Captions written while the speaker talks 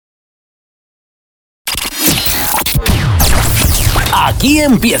Aquí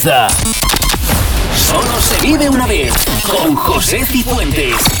empieza Solo se vive una vez con José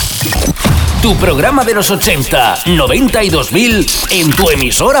Cifuentes. Tu programa de los 80, 90 y 2000 en tu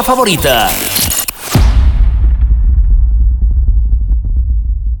emisora favorita.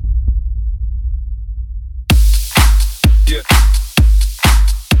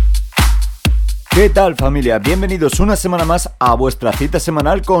 ¿Qué tal, familia? Bienvenidos una semana más a vuestra cita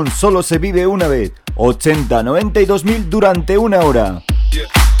semanal con Solo se vive una vez. 80, 90 y 2000 durante una hora.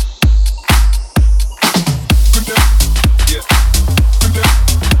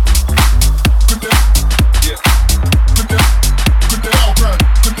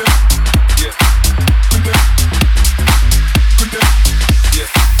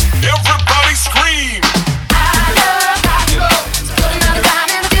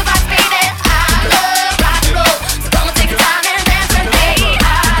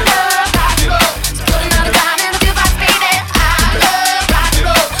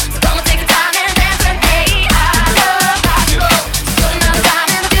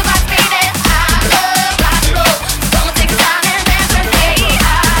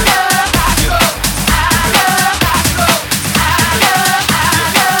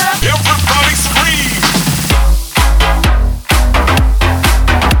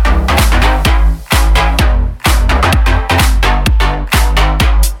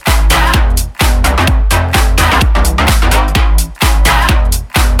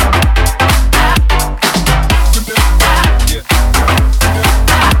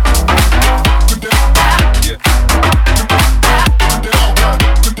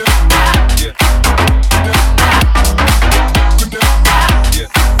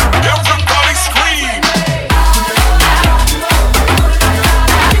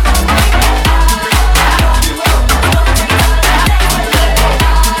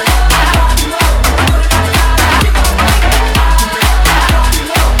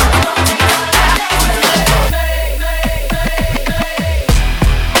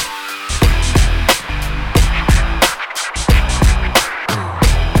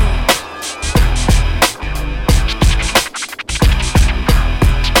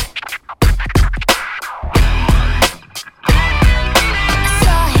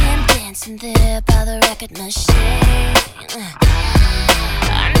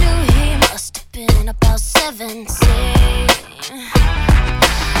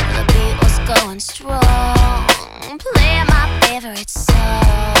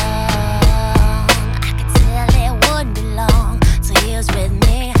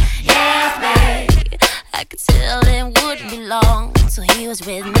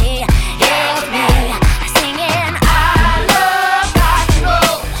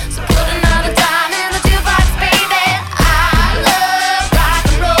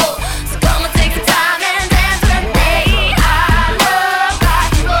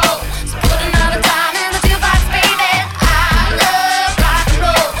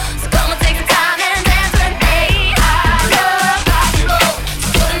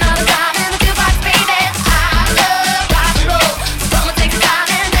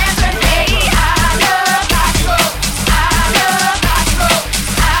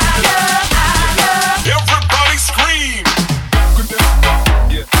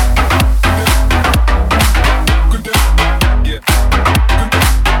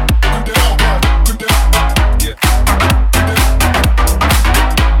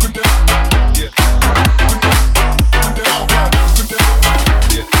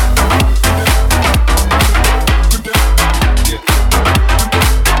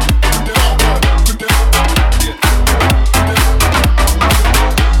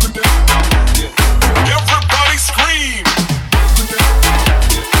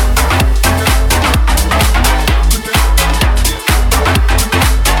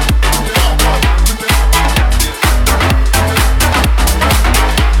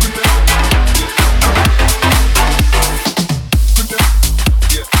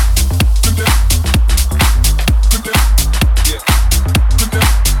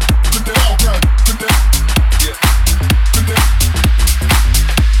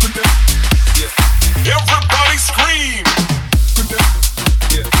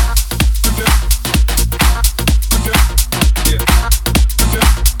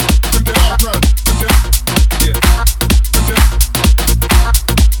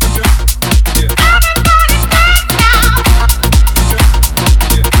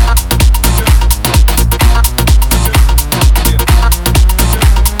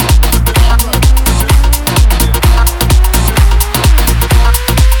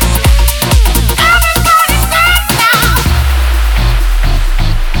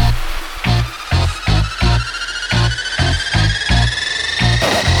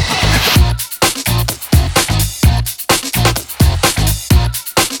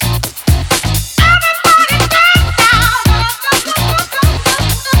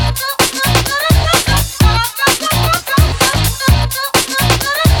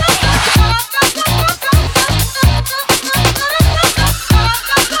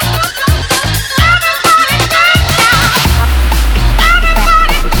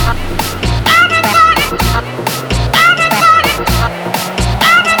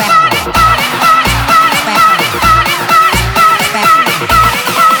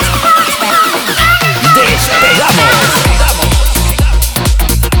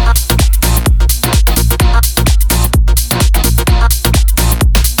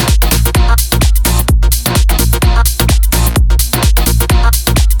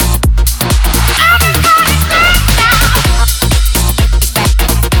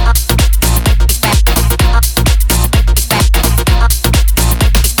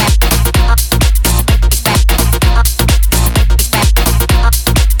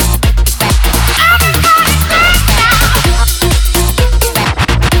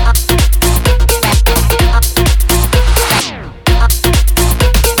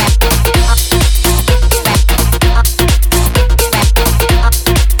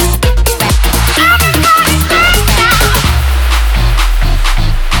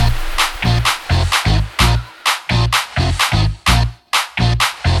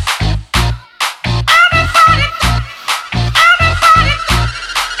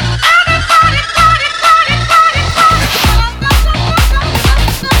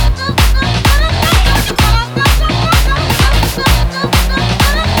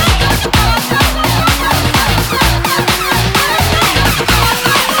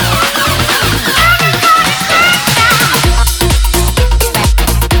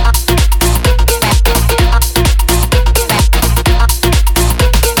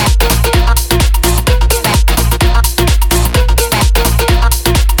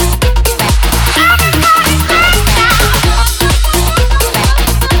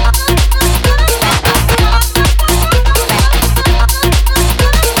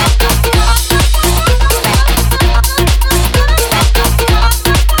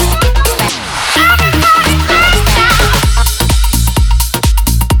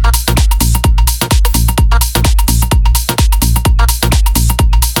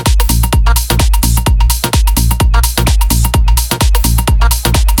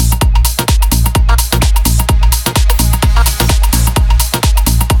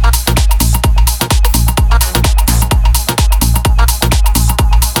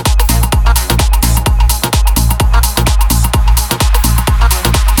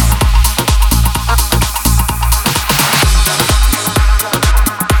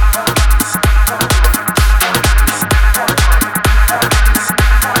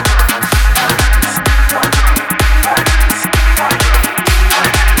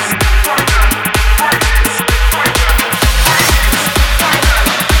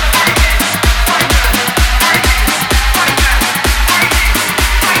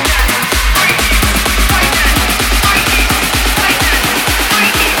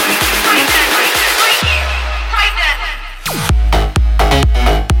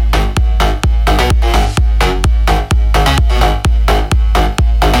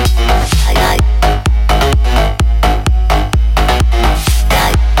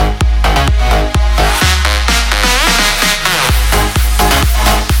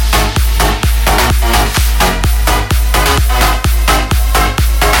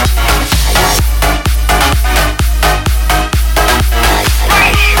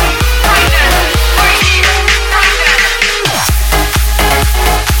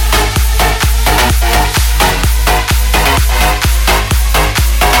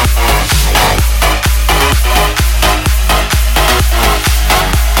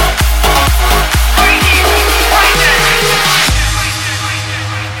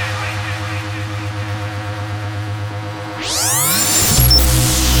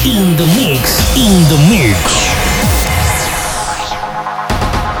 In the mix. In the mix.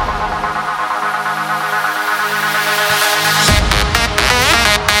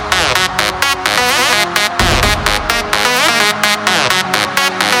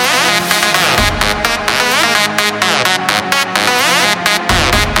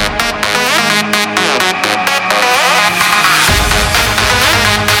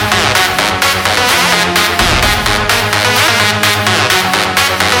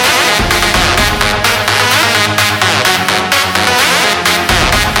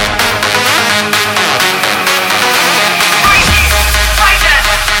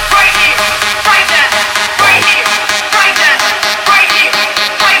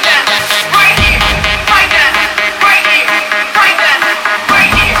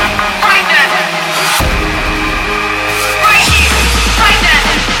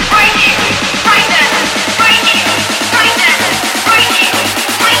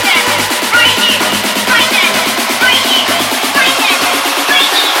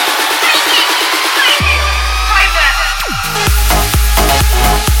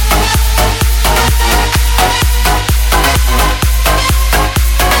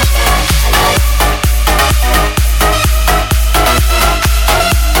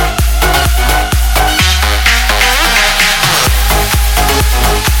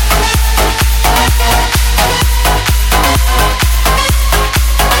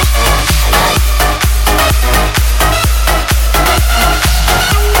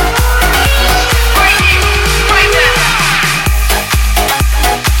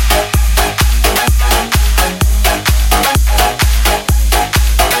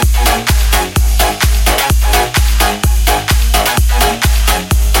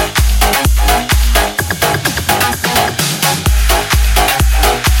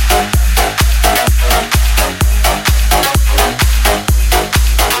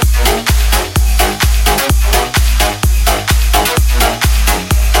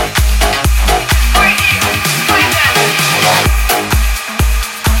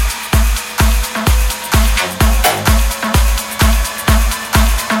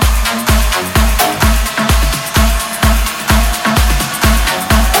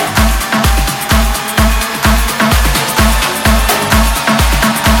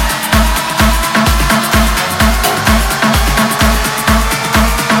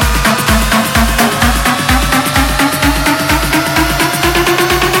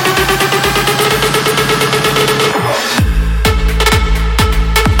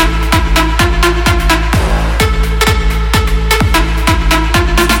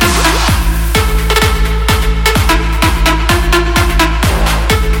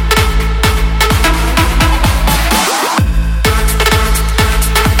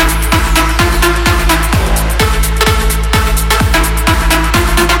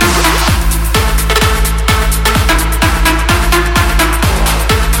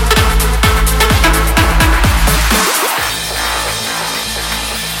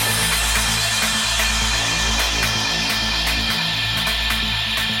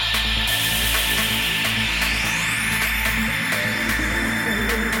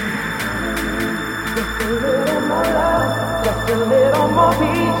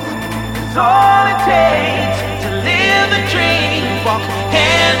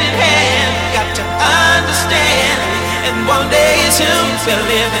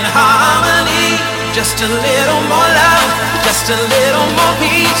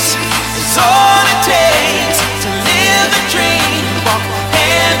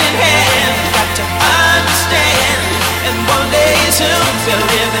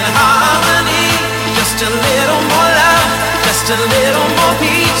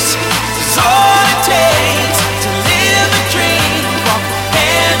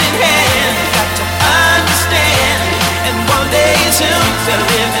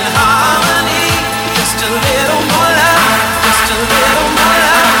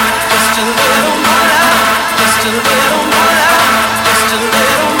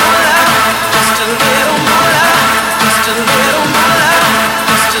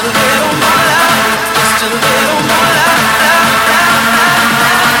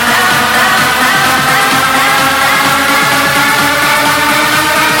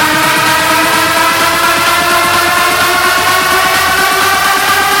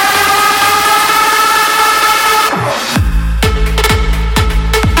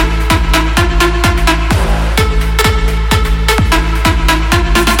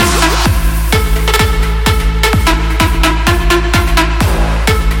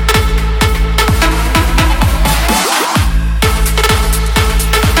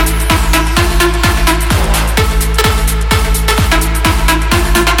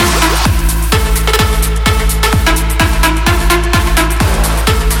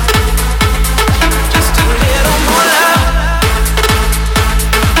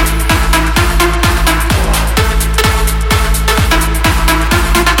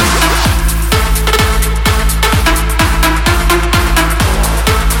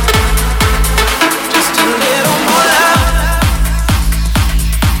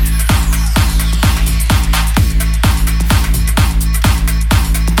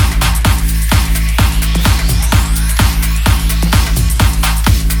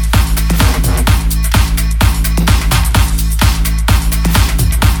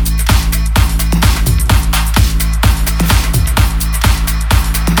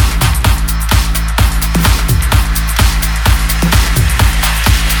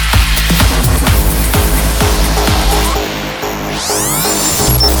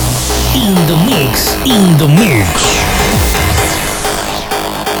 In the mix, in the mix.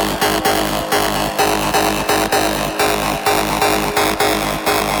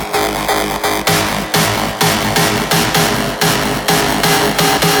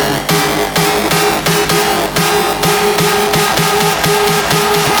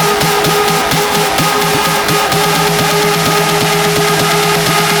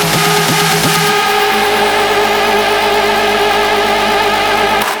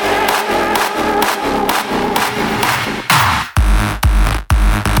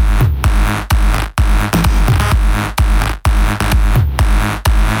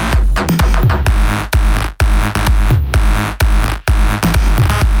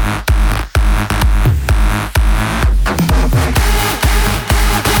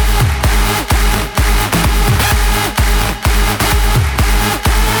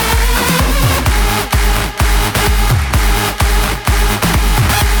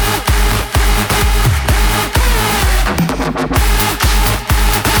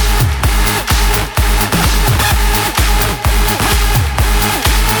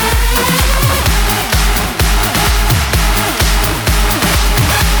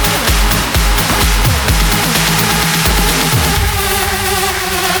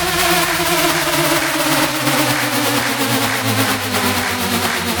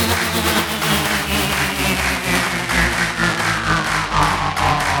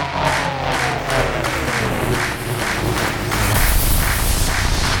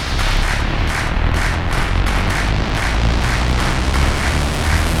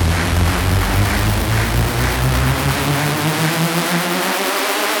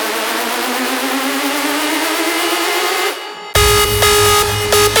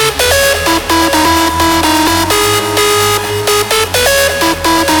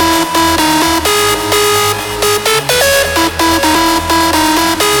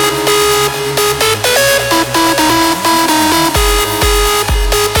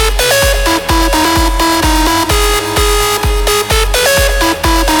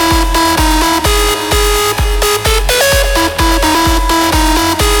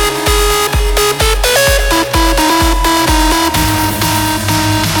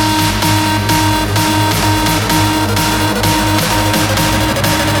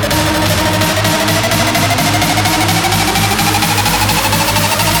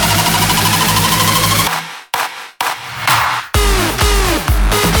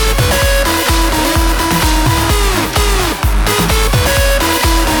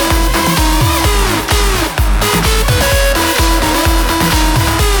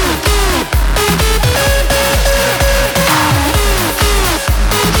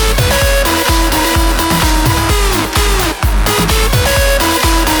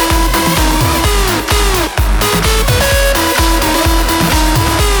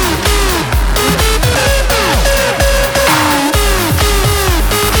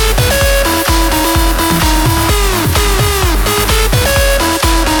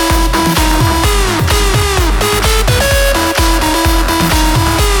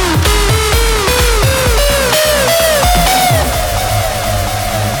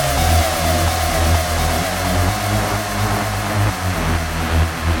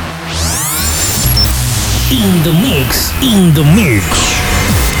 In the mix, in the mix.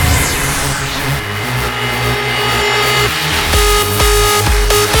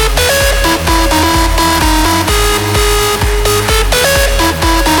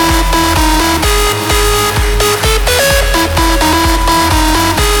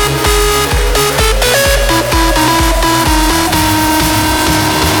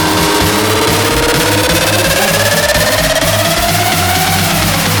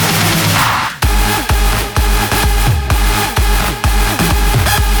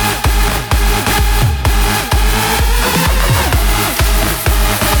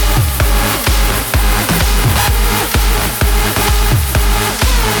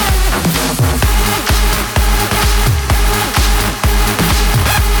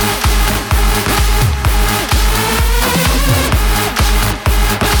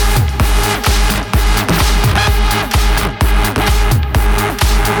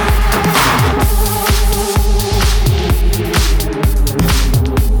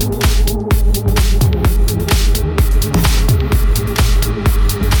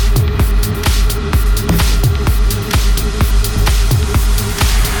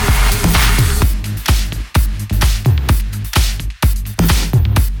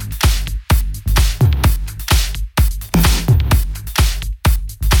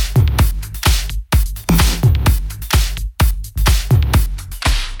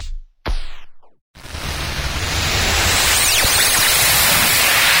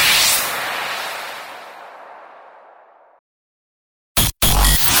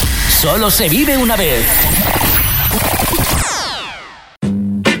 Solo se vive una vez.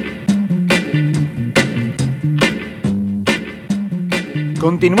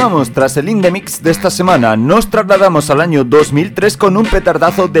 Continuamos tras el Indie Mix de esta semana. Nos trasladamos al año 2003 con un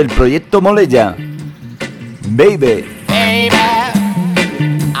petardazo del proyecto Molella. Vive. Baby,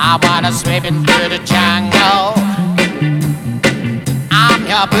 I wanna sweep into the jungle. I'm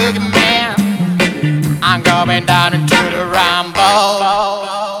your boogeyman. I'm going down into the rumble.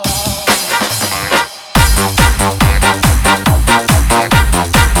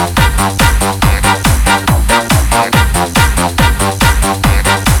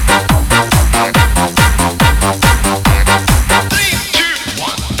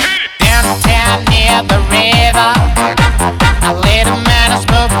 Downtown near the river, a little man is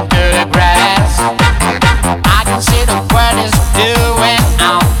moving through the grass. I can see the world is doing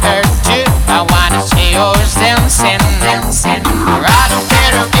out there too. I wanna see yours dancing, dancing. I don't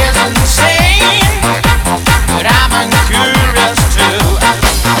care if it's insane, but I'm curious too.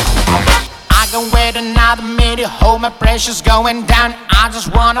 I can wait another minute, hold my pressure's going down. I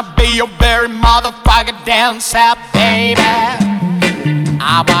just wanna be your very motherfucker dancer, baby.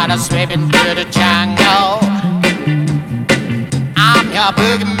 I wanna sweep into the jungle. I'm your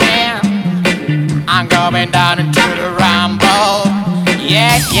boogeyman. I'm going down into the rumble.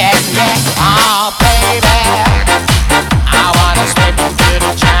 Yeah, yeah, yeah. Oh, baby, I wanna sweep into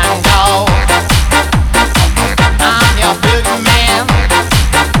the jungle. I'm your boogeyman.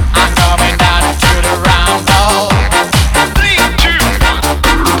 I'm going down into the rumble. 3, 2, 1.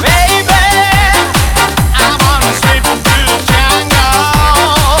 Baby, I wanna sweep into the jungle.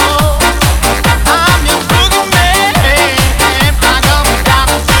 I'm your boogeyman. I'm going down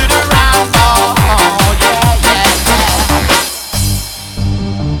into the rumble. Yeah, yeah, yeah.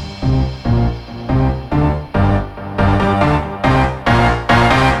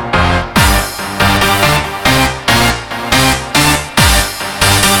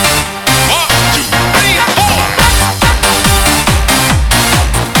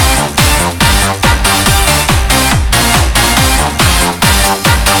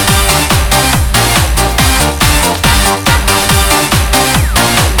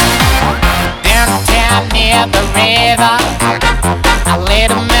 Downtown near the river, a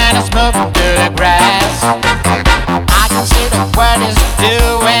little man is moving through the grass. I can see the world is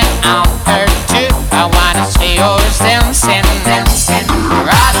doing out there too. I wanna see yours dancing, dancing.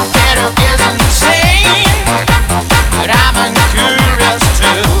 I don't care if it's insane, but I'm curious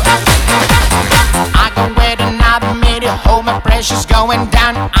too. I can wait another minute, hold my pressure's going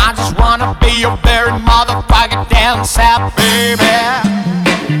down. I just wanna be your very motherfucking dancer, baby.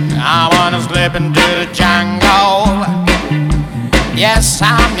 I wanna slip into the jungle. Yes,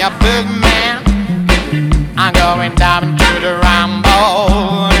 I'm your boogeyman. I'm going down into the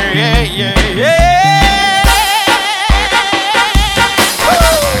rumble. Yeah, yeah, yeah. Woo!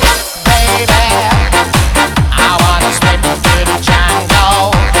 Baby, I wanna slip into the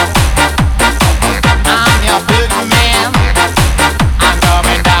jungle. I'm your boogeyman. I'm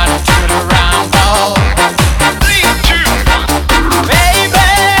going down into the rumble. 3, 2, 1. Baby,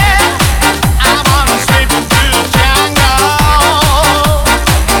 I wanna slip into the jungle.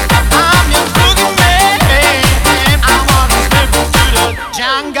 I'm your boogeyman. I wanna slip into the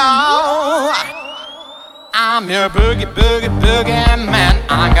jungle. I'm your boogie, boogie, boogie man.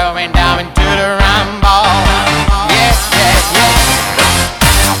 I'm going down into the rumble. Yeah, yeah, yeah.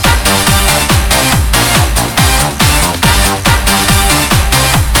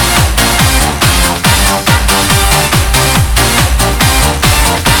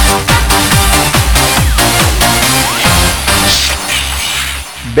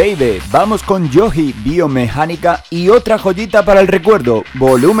 Baby, vamos con Yohi, biomecánica y otra joyita para el recuerdo.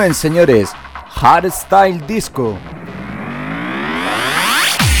 Volumen, señores. Hardstyle Disco.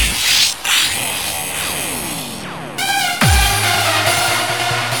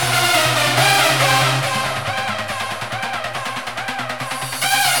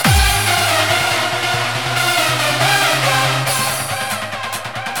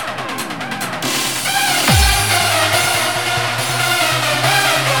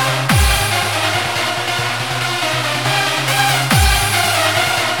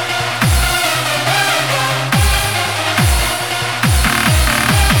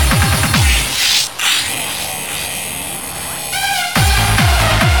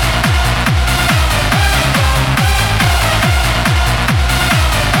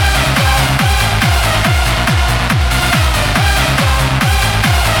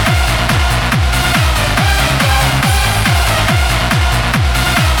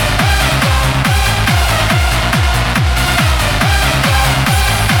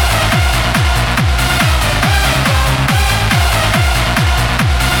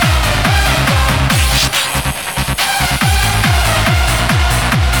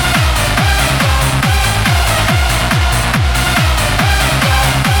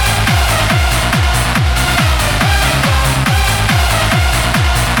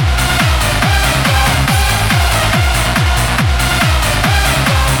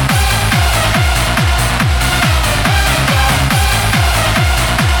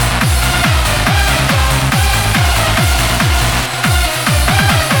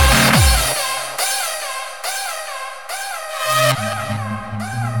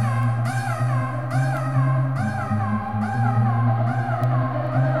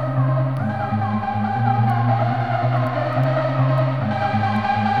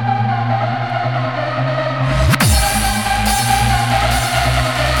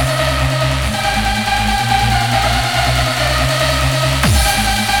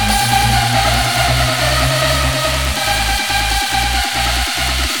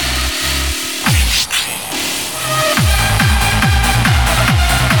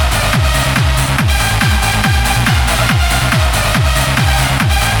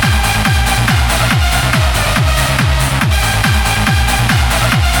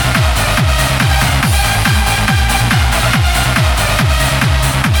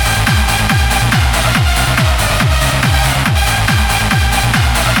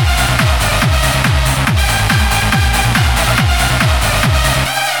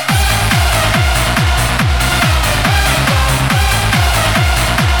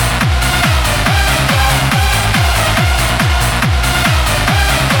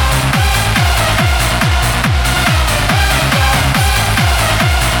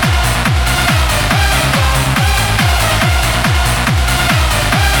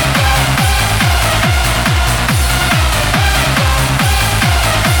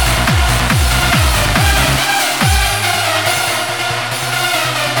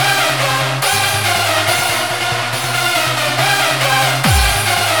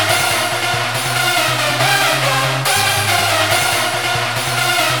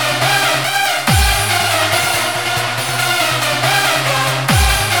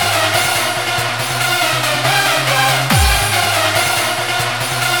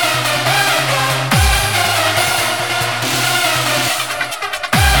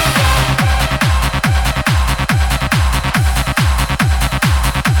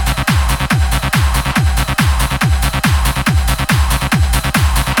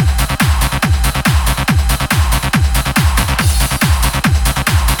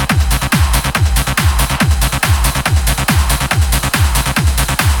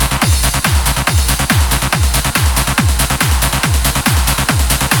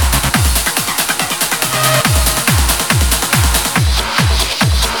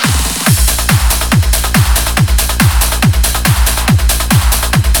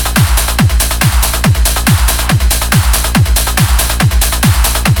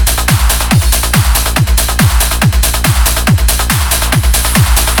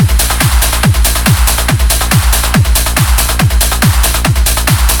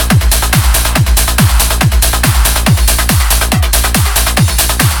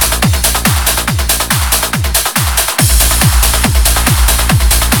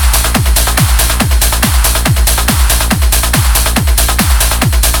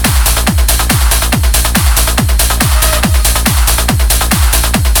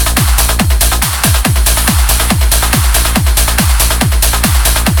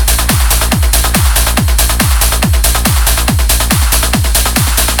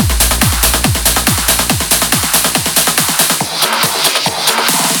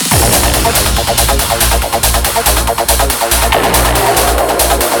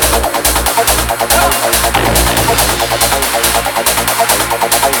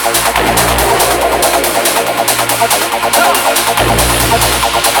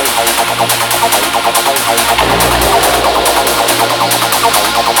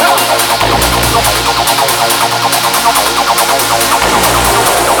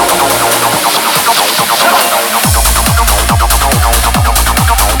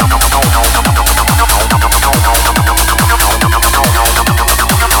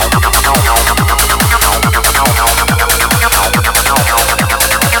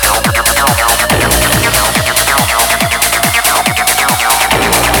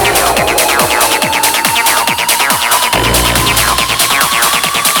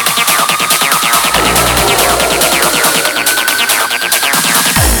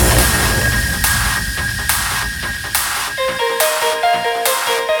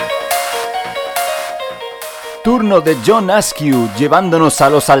 Turno de John Askew, llevándonos a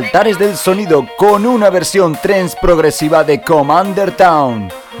los altares del sonido con una versión trance progresiva de Commander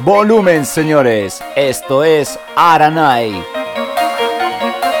Town. Volumen, señores, esto es Aranai.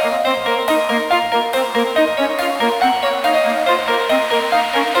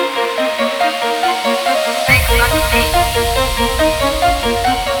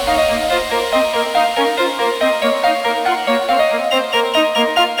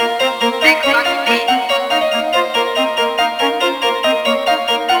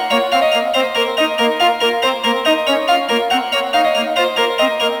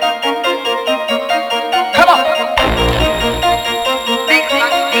 Come on!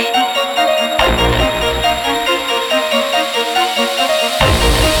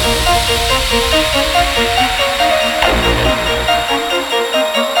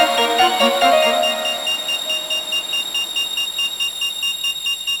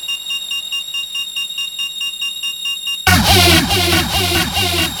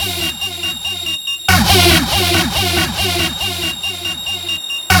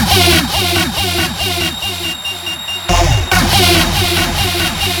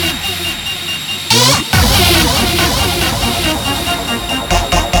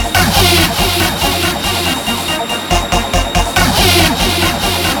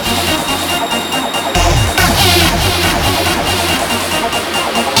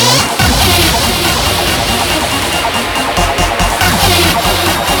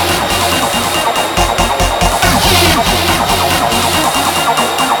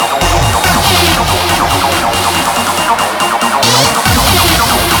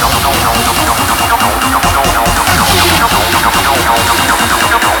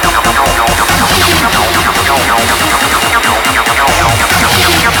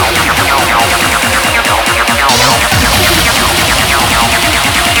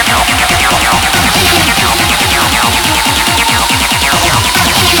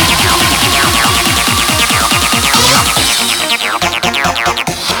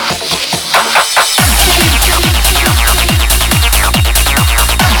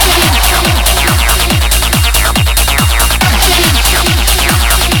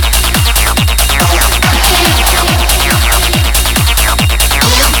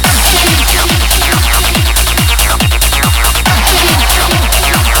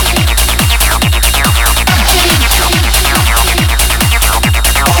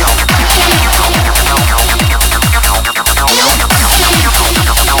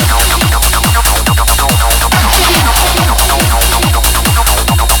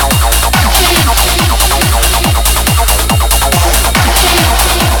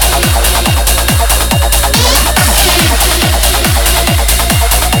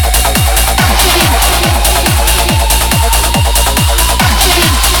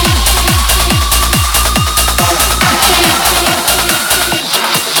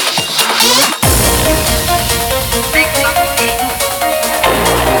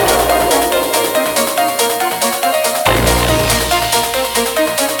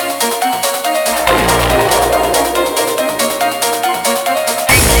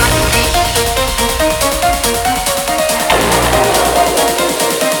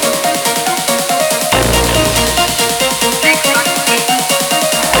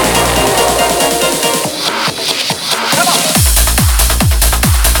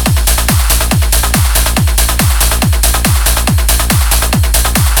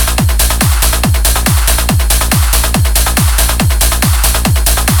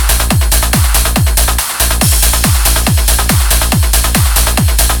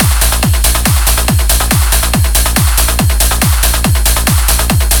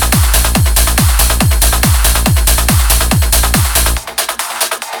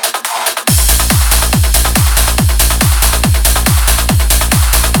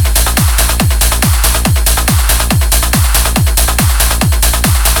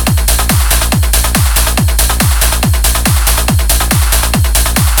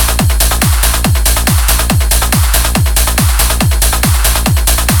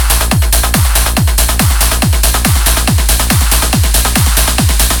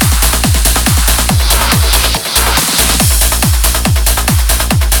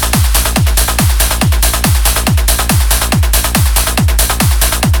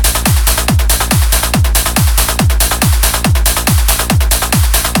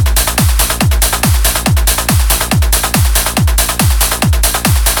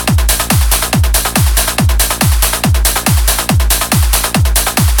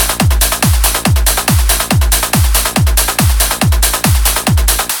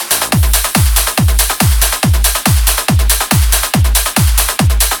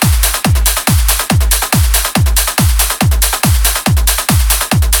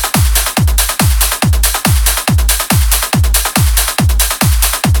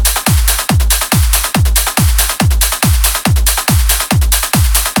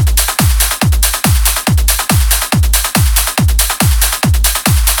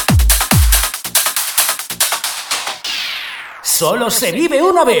 Solo se vive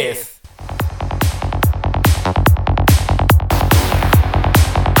una vez.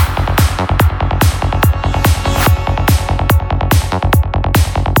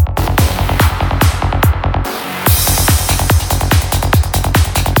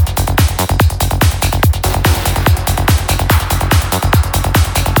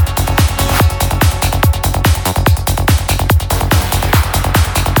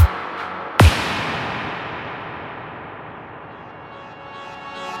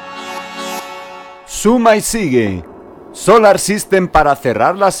 Suma y sigue. Solar System para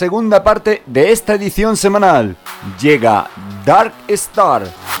cerrar la segunda parte de esta edición semanal. Llega Dark Star.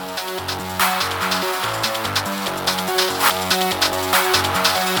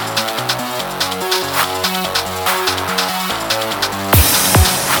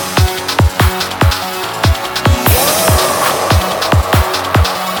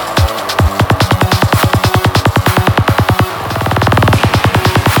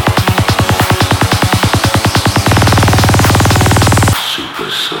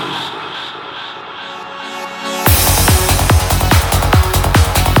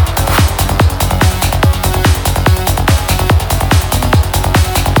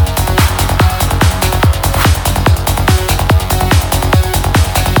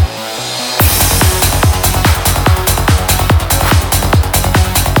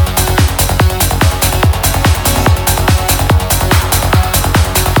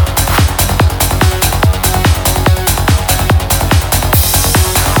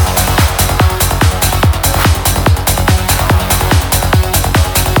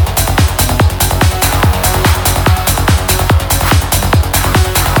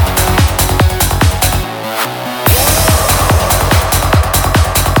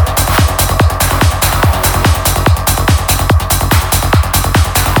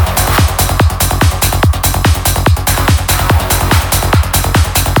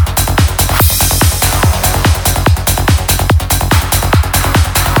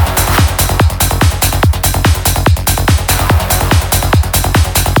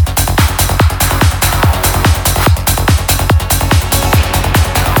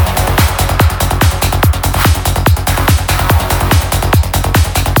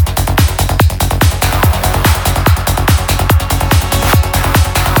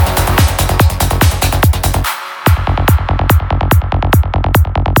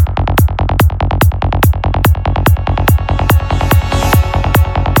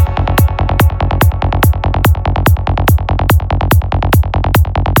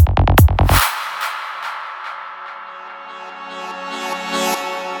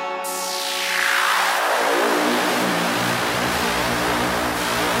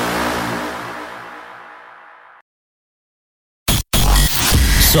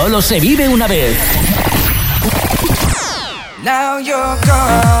 Solo se vive una vez. Now you're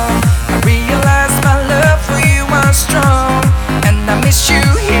gone. I realize my love for you was strong, and I miss you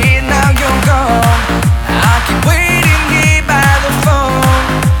here. Now you're gone. I keep waiting here by the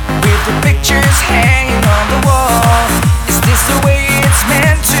phone, with the pictures hanging on the wall. Is this the way it's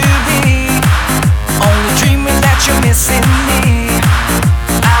meant to be? Only dreaming that you're missing me.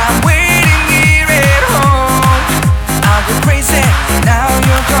 I'm waiting here at home. I go crazy. Now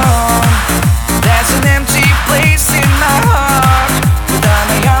you're gone. There's an empty place in my heart. Without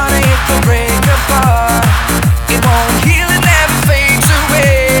my heart it will break apart. It won't heal and never fades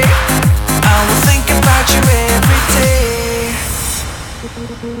away. I will think about you every day.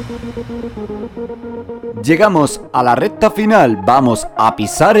 Llegamos a la recta final. Vamos a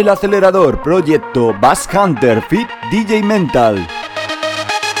pisar el acelerador. Proyecto Bass Hunter Fit DJ Mental.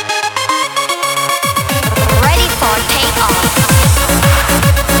 Ready for takeoff.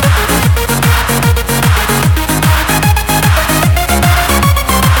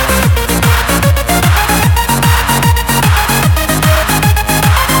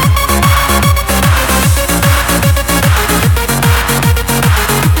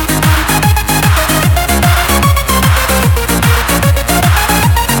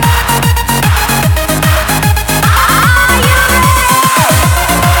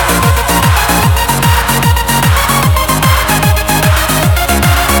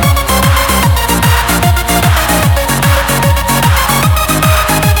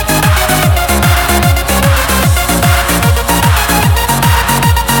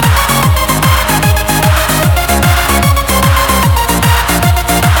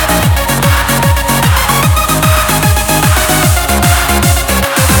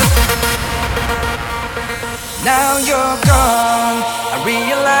 Now you're gone. I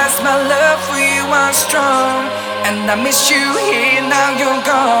realize my love for you was strong, and I miss you here. Now you're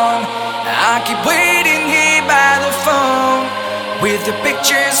gone. I keep waiting here by the phone, with your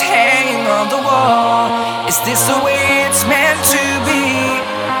pictures hanging on the wall. Is this the way it's meant to be?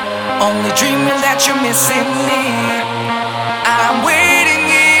 Only dreaming that you're missing me. I'm waiting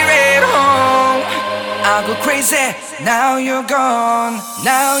here at home. I'll go crazy, now you're gone.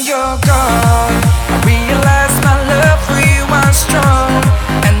 Now you're gone. I realize my love for you was strong,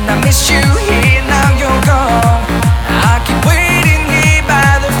 and I miss you here, now you're gone. I keep waiting here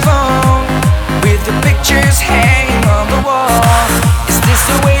by the phone, with the pictures hanging on the wall. Is this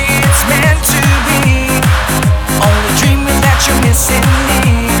the way it's meant to be? Only dreaming that you're missing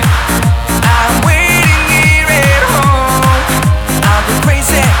me. I'm waiting here at home. I'll go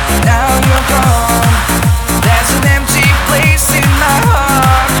crazy, now you're gone. There's an empty place in my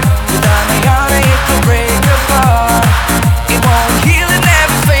heart. Without my heart it could break apart. It won't heal and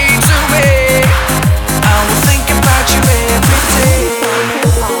never fades away. I will think about you every day.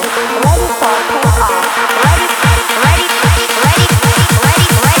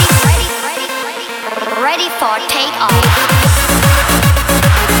 Ready for takeoff.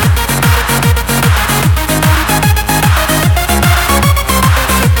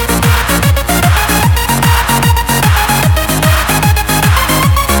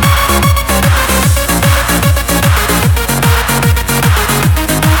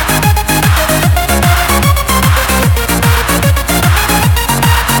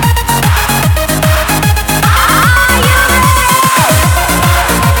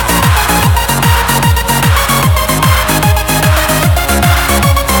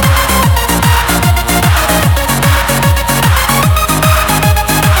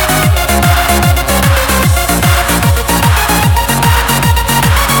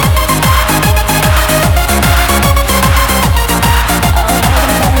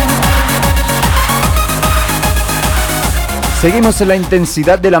 Seguimos en la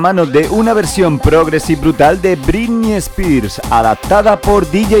intensidad de la mano de una versión progressive brutal de Britney Spears, adaptada por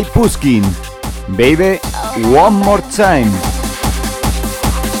DJ Puskin. Vive, One More Time.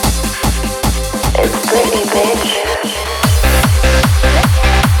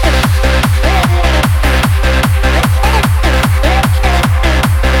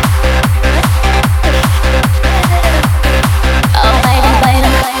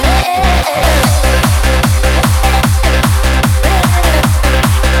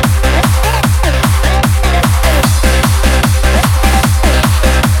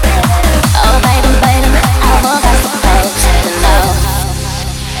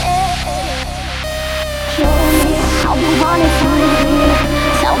 Show me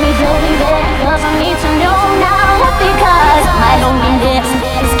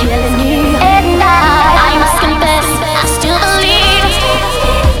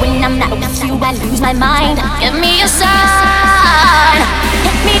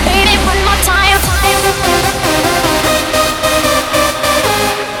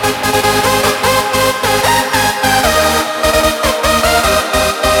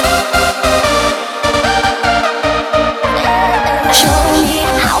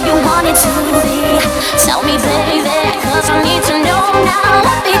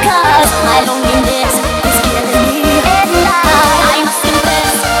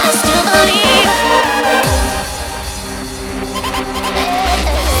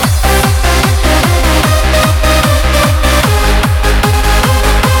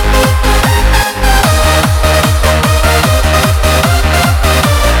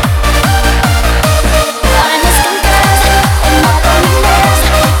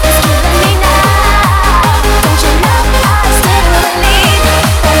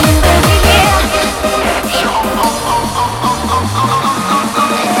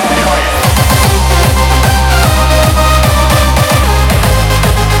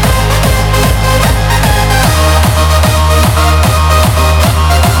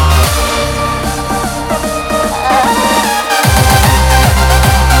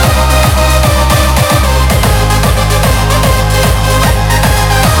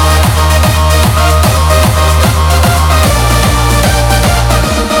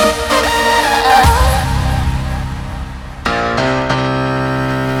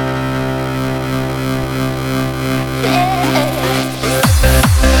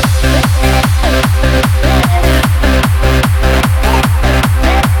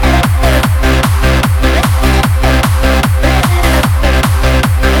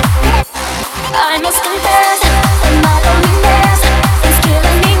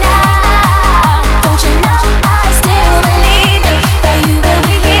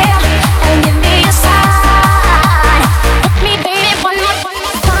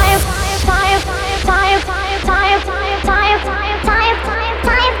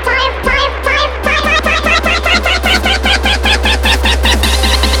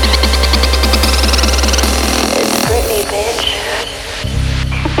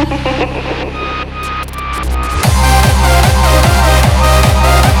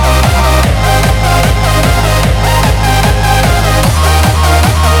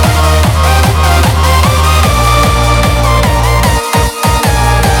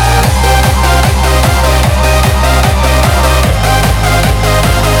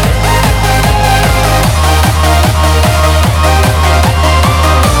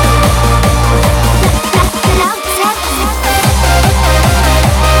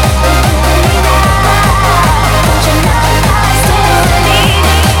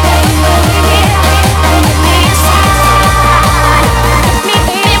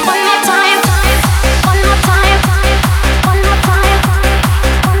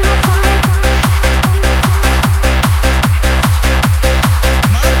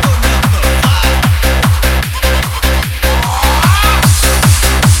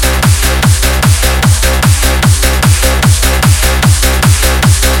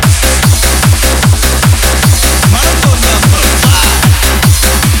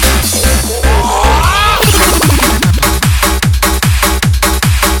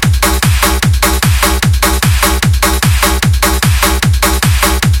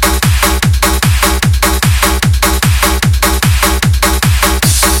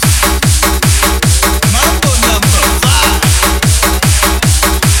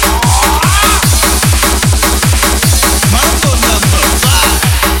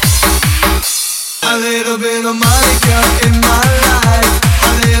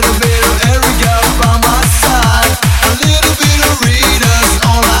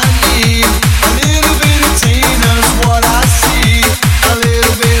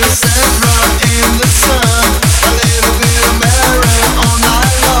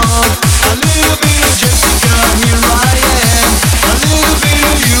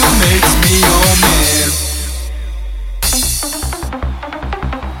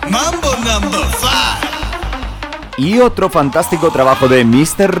Y otro fantástico trabajo de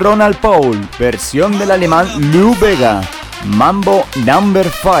Mr. Ronald Paul, versión del alemán Lou Bega, Mambo Number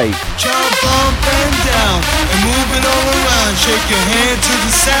 5. Shake your hand to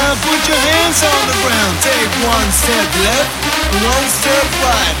the sound, put your hands on the ground. Take one step left, one step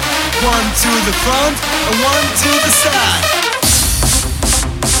right. One to the front, and one to the side.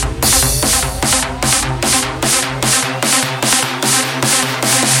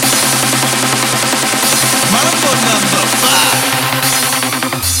 Mambo number 5.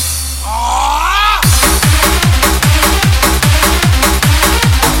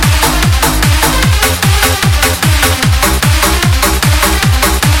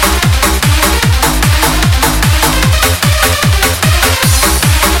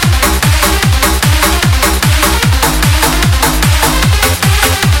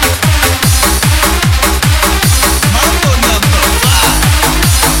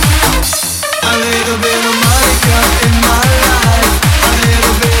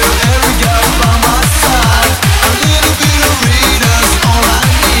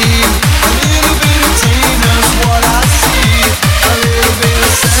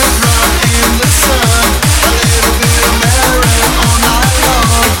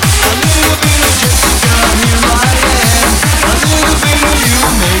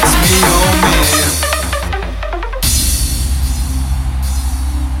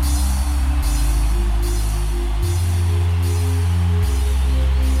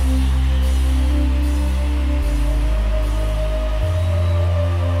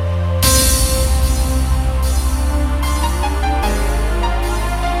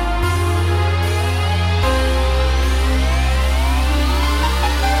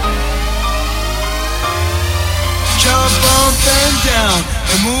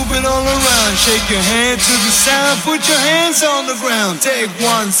 Shake your hand to the sound, put your hands on the ground. Take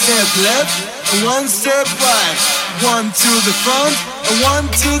one step left, one step right. One to the front, and one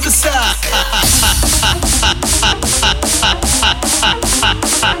to the side.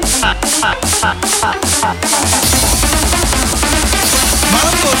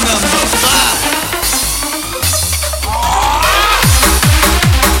 Mambo number 5.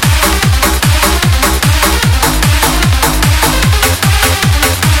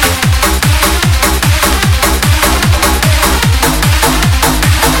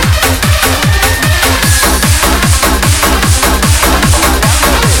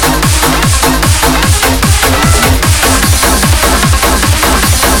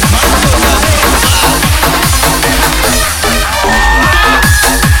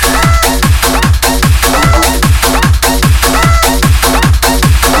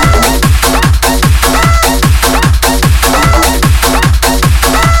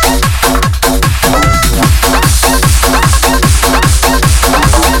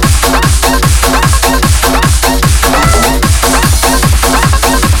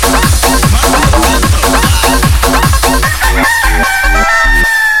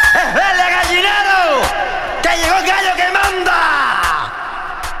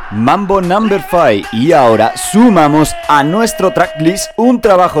 Mambo Number 5 y ahora sumamos a nuestro tracklist un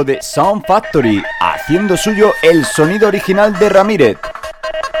trabajo de Sound Factory, haciendo suyo el sonido original de Ramírez.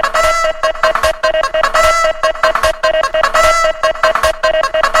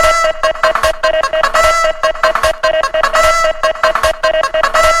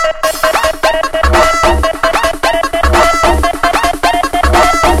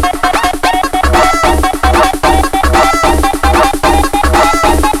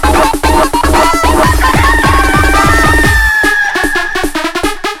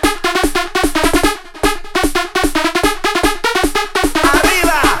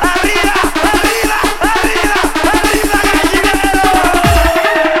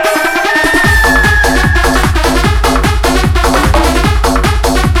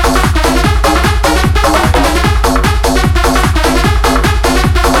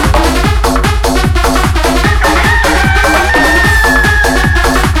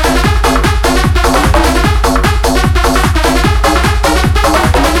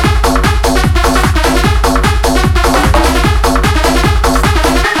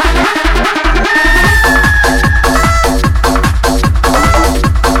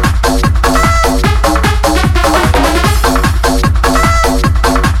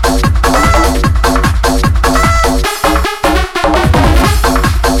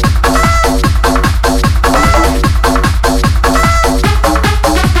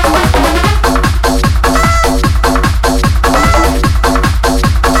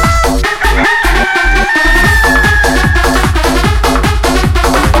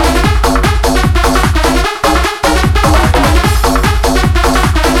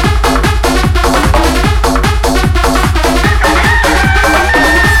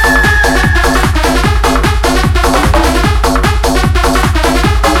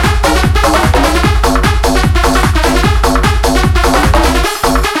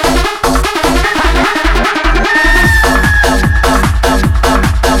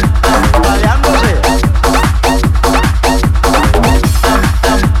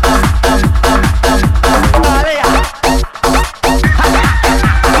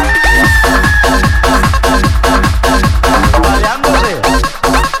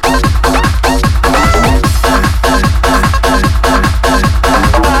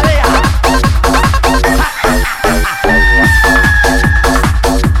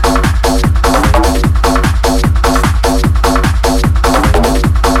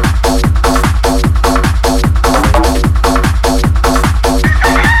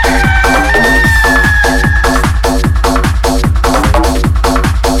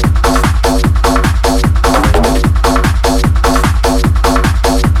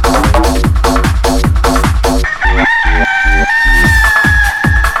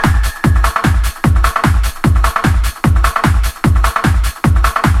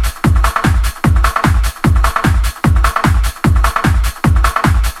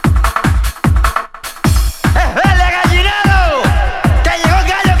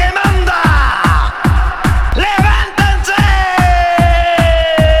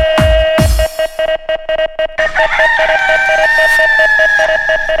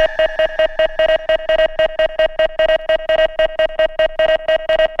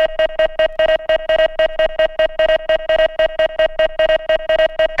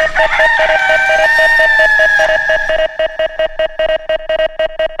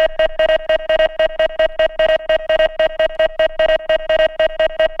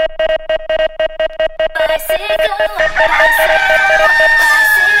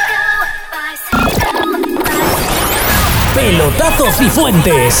 Pelotazo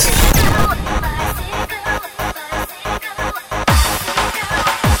Cifuentes.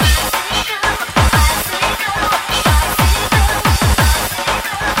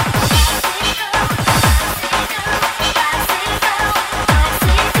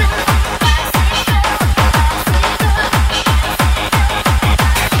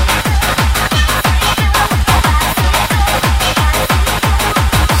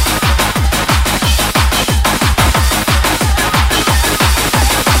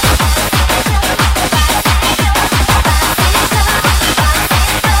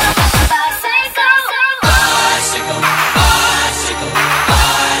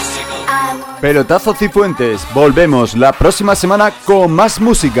 Pelotazo Cifuentes, volvemos la próxima semana con más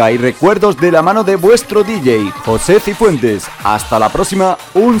música y recuerdos de la mano de vuestro DJ, José Cifuentes. Hasta la próxima,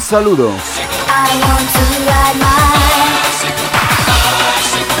 un saludo.